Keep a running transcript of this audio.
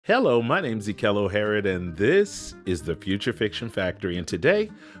Hello, my name's Ekello Herod, and this is the Future Fiction Factory, and today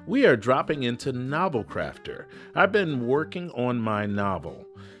we are dropping into NovelCrafter. I've been working on my novel.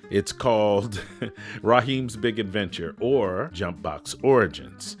 It's called Raheem's Big Adventure, or Jumpbox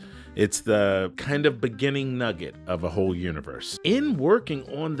Origins. It's the kind of beginning nugget of a whole universe. In working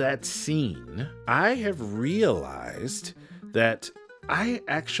on that scene, I have realized that I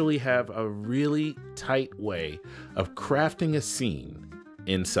actually have a really tight way of crafting a scene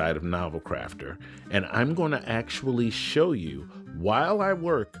inside of NovelCrafter, and I'm going to actually show you while I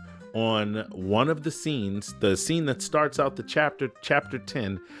work on one of the scenes, the scene that starts out the chapter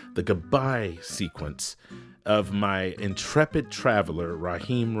 10, the goodbye sequence of my intrepid traveler,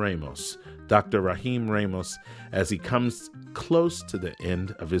 Raheem Ramos, Dr. Raheem Ramos, as he comes close to the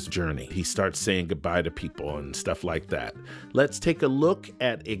end of his journey. He starts saying goodbye to people and stuff like that. Let's take a look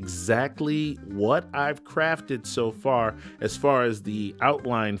at exactly what I've crafted so far as the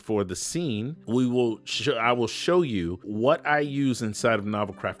outline for the scene. I will show you what I use inside of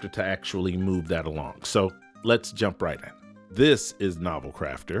NovelCrafter to actually move that along. So let's jump right in. This is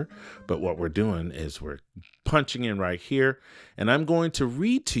NovelCrafter, but what we're doing is we're punching in right here, and I'm going to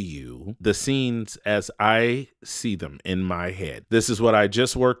read to you the scenes as I see them in my head. This is what I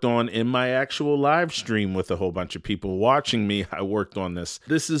just worked on in my actual live stream with a whole bunch of people watching me. I worked on this.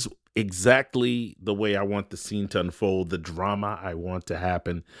 This is exactly the way I want the scene to unfold, the drama I want to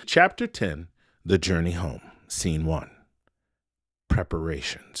happen. Chapter 10, The Journey Home, Scene 1,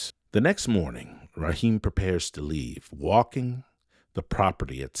 Preparations. The next morning, Raheem prepares to leave, walking the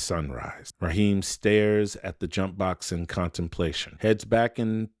property at sunrise. Raheem stares at the jump box in contemplation, heads back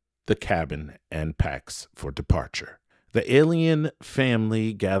in the cabin, and packs for departure. The alien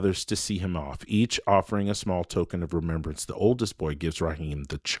family gathers to see him off, each offering a small token of remembrance. The oldest boy gives Raheem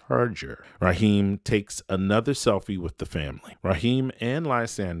the charger. Raheem takes another selfie with the family. Raheem and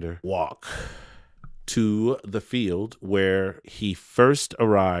Lysander walk to the field where he first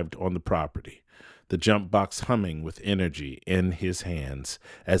arrived on the property, the jump box humming with energy in his hands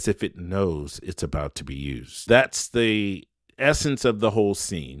as if it knows it's about to be used. That's the essence of the whole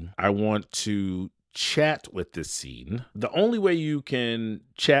scene. I want to chat with this scene. The only way you can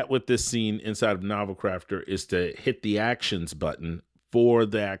chat with this scene inside of NovelCrafter is to hit the actions button for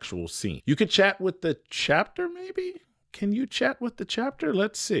the actual scene. You could chat with the chapter, maybe? Can you chat with the chapter?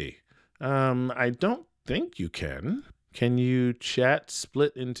 Let's see. I don't think you can. Can you chat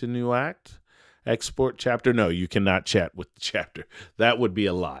split into new act? Export chapter? No, you cannot chat with the chapter. That would be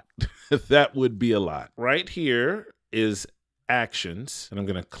a lot. That would be a lot. Right here is actions, and I'm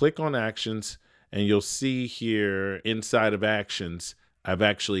going to click on actions, and you'll see here inside of actions, I've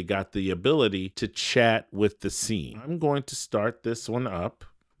actually got the ability to chat with the scene. I'm going to start this one up.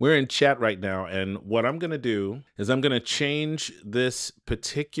 We're in chat right now, and what I'm going to do is I'm going to change this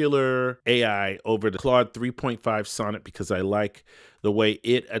particular AI over to Claude 3.5 Sonnet because I like the way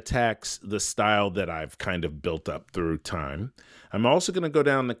it attacks the style that I've kind of built up through time. I'm also going to go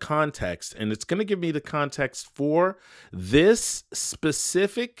down to context, and it's going to give me the context for this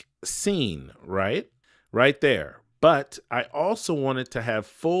specific scene, right there. But I also wanted to have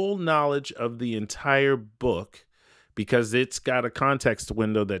full knowledge of the entire book, because it's got a context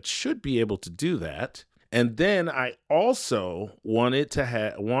window that should be able to do that. And then I also want it to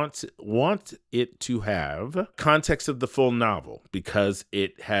have context of the full novel, because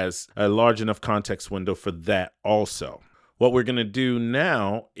it has a large enough context window for that also. What we're going to do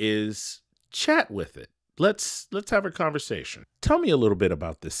now is chat with it. Let's have a conversation. Tell me a little bit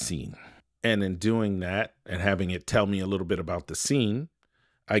about this scene. And in doing that and having it tell me a little bit about the scene,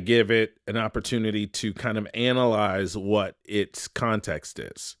 I give it an opportunity to kind of analyze what its context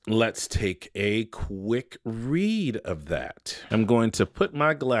is. Let's take a quick read of that. I'm going to put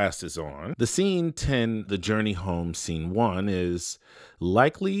my glasses on. The scene 10, The Journey Home, Scene 1, is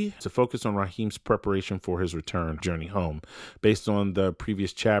likely to focus on Raheem's preparation for his return journey home. Based on the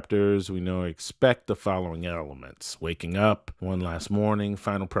previous chapters, we know expect the following elements: waking up, one last morning,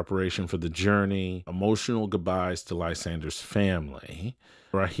 final preparation for the journey, emotional goodbyes to Lysander's family,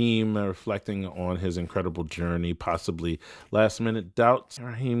 Raheem reflecting on his incredible journey, possibly last-minute doubts,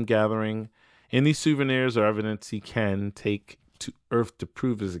 Raheem gathering any souvenirs or evidence he can take to Earth to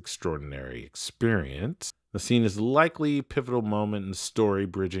prove his extraordinary experience. The scene is likely a pivotal moment in the story,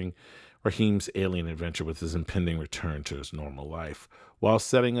 bridging Raheem's alien adventure with his impending return to his normal life, while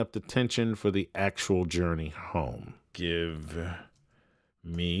setting up the tension for the actual journey home. Give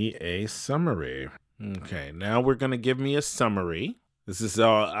me a summary. Okay, now we're going to give me a summary. This is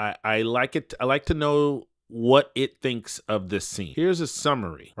I like it. I like to know what it thinks of this scene. Here's a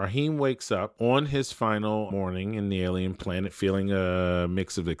summary. Raheem wakes up on his final morning in the alien planet feeling a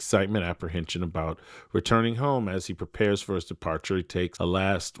mix of excitement, apprehension about returning home. As he prepares for his departure, he takes a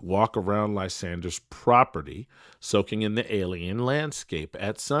last walk around Lysander's property, soaking in the alien landscape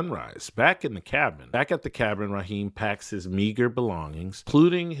at sunrise. Back at the cabin, Raheem packs his meager belongings,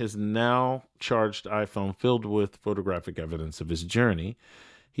 including his now charged iPhone filled with photographic evidence of his journey.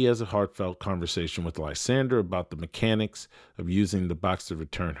 He has a heartfelt conversation with Lysander about the mechanics of using the box to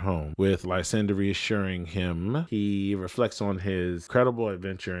return home. With Lysander reassuring him, he reflects on his incredible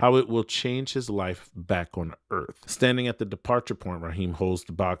adventure and how it will change his life back on Earth. Standing at the departure point, Raheem holds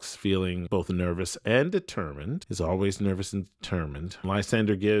the box, feeling both nervous and determined. He's always nervous and determined.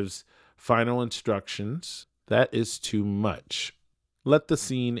 Lysander gives final instructions. That is too much. Let the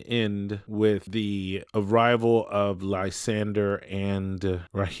scene end with the arrival of Lysander and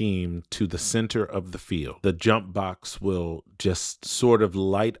Raheem to the center of the field. The jump box will just sort of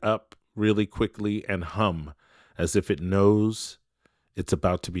light up really quickly and hum as if it knows it's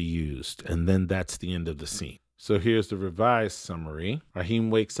about to be used. And then that's the end of the scene. So here's the revised summary. Raheem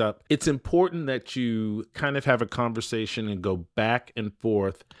wakes up. It's important that you kind of have a conversation and go back and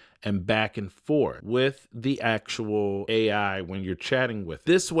forth with the actual AI when you're chatting with.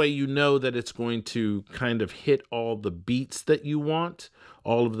 This way you know that it's going to kind of hit all the beats that you want,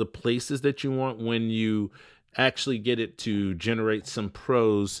 all of the places that you want when you actually get it to generate some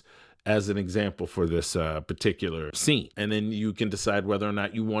prose as an example for this particular scene. And then you can decide whether or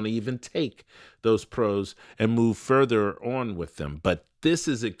not you want to even take those prose and move further on with them. But this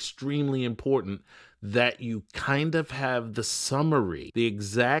is extremely important that you kind of have the summary, the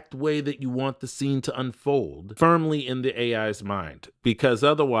exact way that you want the scene to unfold, firmly in the AI's mind, because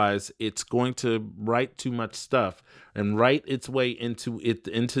otherwise it's going to write too much stuff and write its way into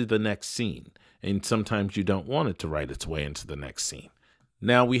the next scene. And sometimes you don't want it to write its way into the next scene.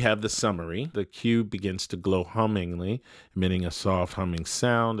 Now we have the summary. The cube begins to glow hummingly, emitting a soft humming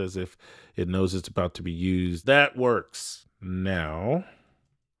sound as if it knows it's about to be used. That works. Now,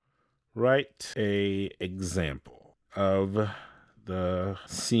 write an example of the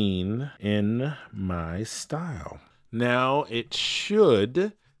scene in my style. Now it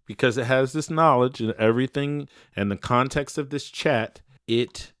should, because it has this knowledge and everything and the context of this chat,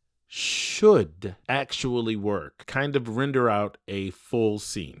 it should actually work, kind of render out a full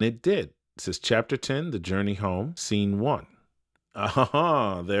scene. It did. It says chapter 10, the journey home, scene 1.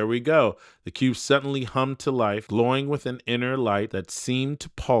 There we go. The cube suddenly hummed to life, glowing with an inner light that seemed to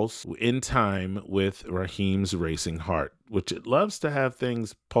pulse in time with Raheem's racing heart, which it loves to have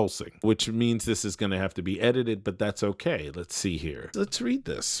things pulsing, which means this is going to have to be edited, but that's okay. Let's see here. Let's read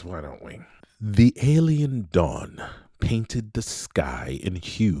this, why don't we? The alien dawn painted the sky in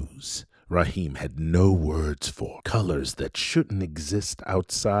hues Raheem had no words for, colors that shouldn't exist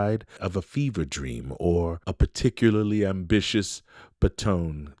outside of a fever dream or a particularly ambitious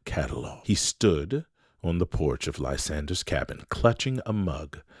Baton catalog. He stood on the porch of Lysander's cabin, clutching a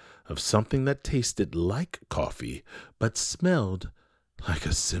mug of something that tasted like coffee but smelled like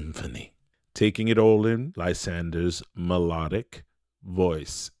a symphony. Taking it all in, Lysander's melodic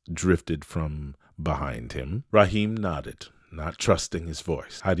voice drifted from behind him. Raheem nodded, not trusting his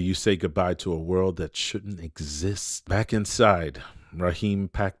voice. How do you say goodbye to a world that shouldn't exist? Back inside, Raheem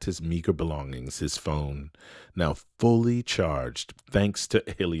packed his meager belongings. His phone, now fully charged thanks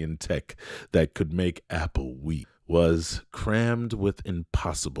to alien tech that could make Apple weep, was crammed with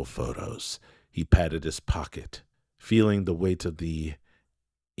impossible photos. He patted his pocket, feeling the weight of the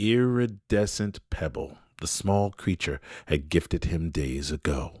iridescent pebble the small creature had gifted him days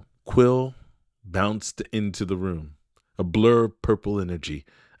ago. Quill bounced into the room, a blur of purple energy.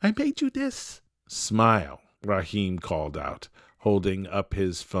 I made you this. Smile, Raheem called out, holding up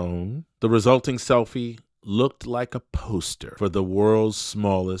his phone. The resulting selfie looked like a poster for the world's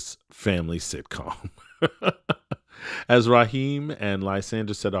smallest family sitcom. As Raheem and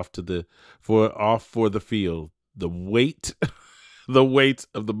Lysander set off for the field, the weight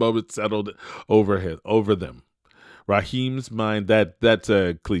of the moment settled over them. Raheem's mind, that's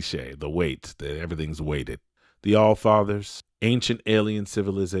a cliche, the weight, everything's weighted. The Allfathers, ancient alien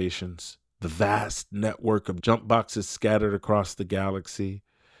civilizations, the vast network of jump boxes scattered across the galaxy.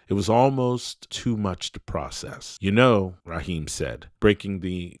 It was almost too much to process. You know, Raheem said, breaking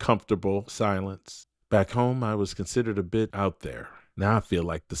the comfortable silence. Back home, I was considered a bit out there. Now I feel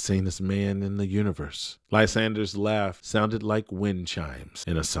like the sanest man in the universe. Lysander's laugh sounded like wind chimes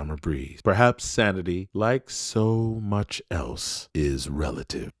in a summer breeze. Perhaps sanity, like so much else, is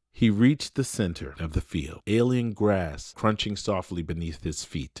relative. He reached the center of the field, alien grass crunching softly beneath his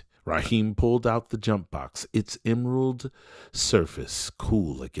feet. Raheem pulled out the jump box, its emerald surface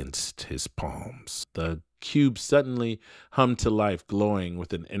cool against his palms. The cube suddenly hummed to life, glowing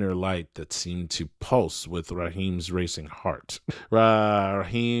with an inner light that seemed to pulse with Raheem's racing heart.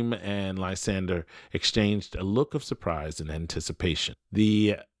 Raheem and Lysander exchanged a look of surprise and anticipation.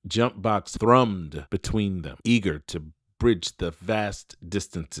 The jump box thrummed between them, eager to bridge the vast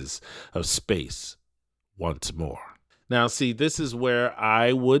distances of space once more. Now, see, this is where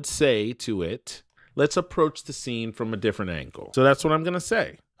I would say to it, let's approach the scene from a different angle. So that's what I'm going to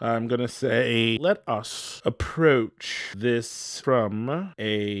say. I'm going to say, let us approach this from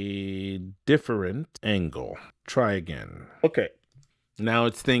a different angle. Try again. Okay. Now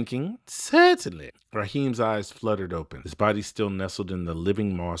it's thinking, certainly. Raheem's eyes fluttered open, his body still nestled in the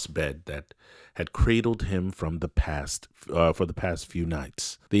living moss bed that had cradled him from the past for the past few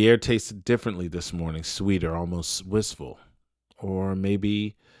nights. The air tasted differently this morning, sweeter, almost wistful. Or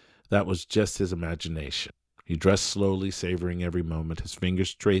maybe that was just his imagination. He dressed slowly, savoring every moment. His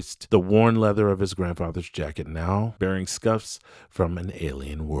fingers traced the worn leather of his grandfather's jacket, now bearing scuffs from an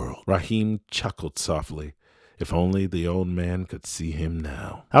alien world. Raheem chuckled softly. If only the old man could see him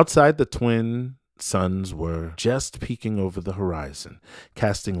now. Outside, the twin suns were just peeking over the horizon,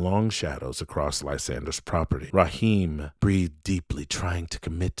 casting long shadows across Lysander's property. Raheem breathed deeply, trying to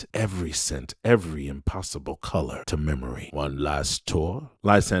commit every scent, every impossible color to memory. One last tour?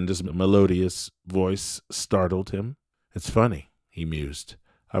 Lysander's melodious voice startled him. It's funny, he mused.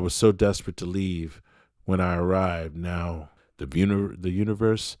 I was so desperate to leave when I arrived. Now, the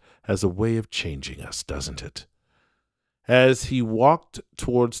universe has a way of changing us, doesn't it? As he walked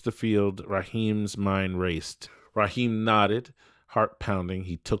towards the field, Raheem's mind raced. Raheem nodded, heart pounding.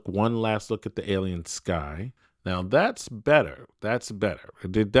 He took one last look at the alien sky. Now, that's better. That's better.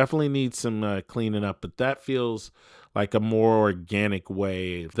 It definitely needs some cleaning up, but that feels like a more organic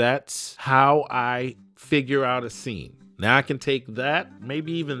way. That's how I figure out a scene. Now I can take that,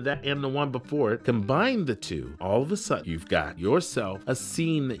 maybe even that and the one before it, combine the two. All of a sudden, you've got yourself a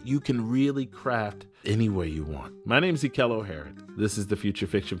scene that you can really craft any way you want. My name's Ekel O'Hara. This is the Future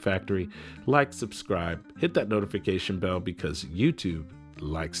Fiction Factory. Like, subscribe, hit that notification bell because YouTube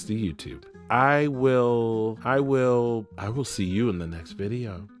likes the YouTube. I will see you in the next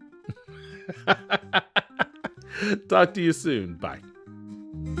video. Talk to you soon. Bye.